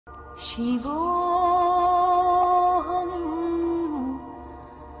Shivoham,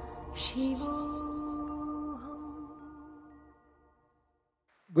 Shivoham.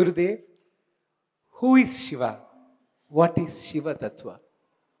 Gurudev, who is Shiva? What is Shiva Tattva?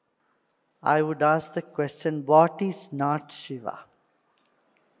 I would ask the question, what is not Shiva?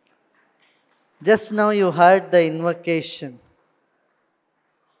 Just now you heard the invocation.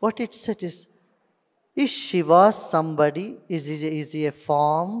 What it said is Shiva somebody? Is he a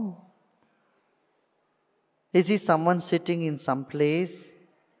form? Is he someone sitting in some place?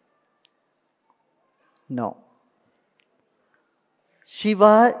 No.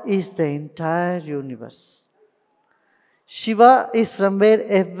 Shiva is the entire universe. Shiva is from where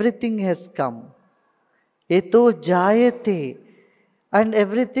everything has come. Eto jayate. And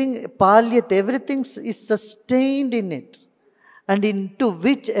everything, palyate, everything is sustained in it. And into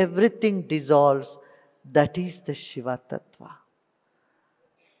which everything dissolves. That is the Shiva Tattva.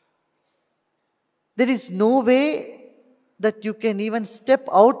 There is no way that you can even step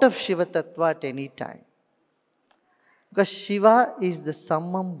out of Shiva Tattva at any time. Because Shiva is the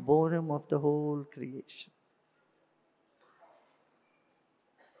summum bonum of the whole creation.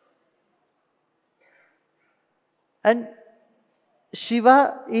 And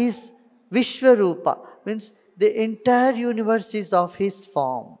Shiva is Vishwarupa, means the entire universe is of his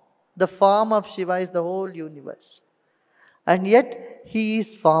form. The form of Shiva is the whole universe. And yet, he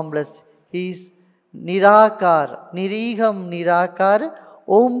is formless. He is Nirakara, Niriham Nirakara,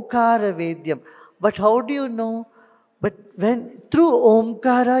 Omkara Vedyam. But how do you know? But when through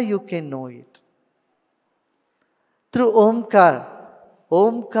Omkara you can know it. Through Omkara,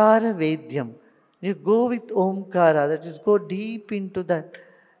 Omkara Vedyam. You go with Omkara, that is, go deep into that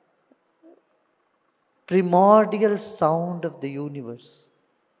primordial sound of the universe.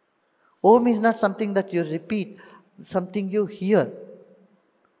 Om is not something that you repeat, something you hear.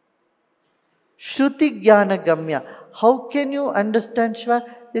 Shruti Jnana Gamya. How can you understand Shiva?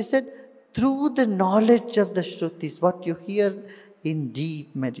 They said, through the knowledge of the Shrutis, what you hear in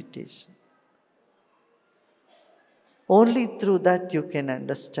deep meditation. Only through that you can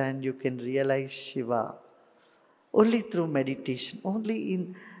understand, you can realize Shiva. Only through meditation, only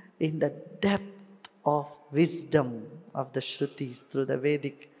in the depth of wisdom of the Shrutis, through the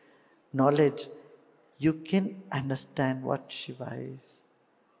Vedic knowledge, you can understand what Shiva is.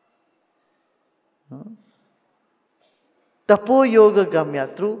 Tapo Yoga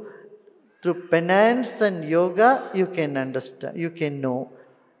Gamya, through penance and yoga, you can understand, you can know.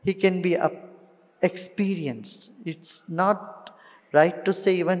 He can be experienced. It's not right to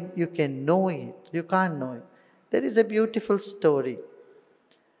say even you can know it. You can't know it. There is a beautiful story.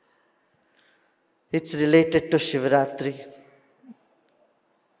 It's related to Shivaratri.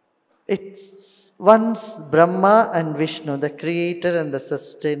 It's once Brahma and Vishnu, the creator and the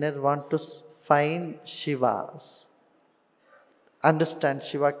sustainer, want to find Shivas. Understand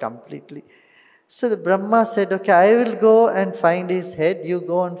Shiva completely. So the Brahma said, okay, I will go and find his head, you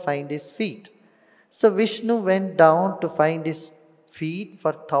go and find his feet. So Vishnu went down to find his feet.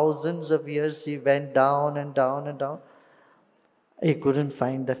 For thousands of years he went down and down and down. He couldn't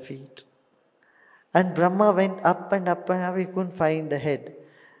find the feet. And Brahma went up and up and up, he couldn't find the head.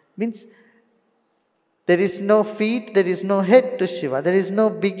 Means there is no feet, there is no head to Shiva. There is no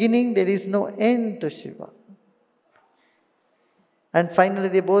beginning, there is no end to Shiva. And finally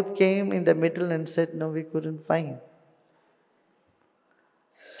they both came in the middle and said, no, we couldn't find.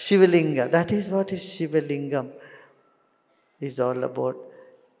 Shivalinga, that is what is Shivalingam is all about.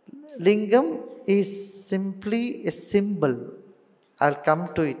 Lingam is simply a symbol. I'll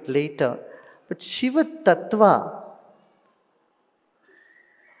come to it later. But Shiva Tattva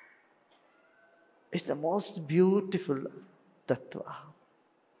is the most beautiful Tattva.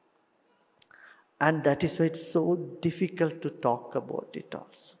 And that is why it's so difficult to talk about it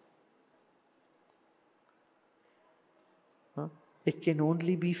also. It can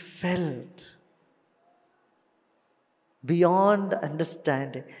only be felt beyond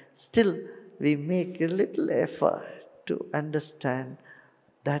understanding. Still, we make a little effort to understand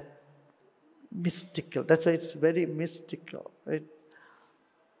that mystical. That's why it's very mystical, right?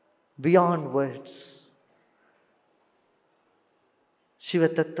 Beyond words. Shiva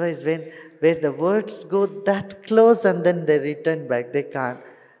Tattva is where the words go that close and then they return back. They can't.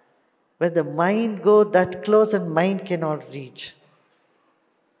 Where the mind go that close and mind cannot reach.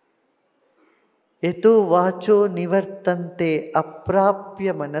 Eto vacho nivartante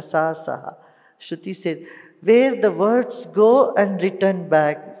aprapya manasa saha. Shruti says, where the words go and return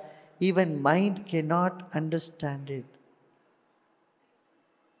back, even mind cannot understand it.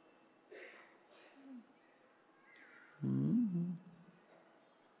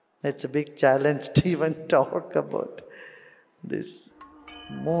 It's a big challenge to even talk about this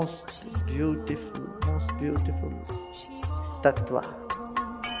most beautiful Tattva.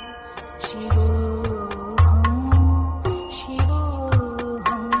 Shivoham,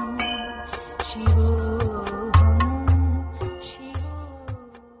 Shivoham, Shivoham.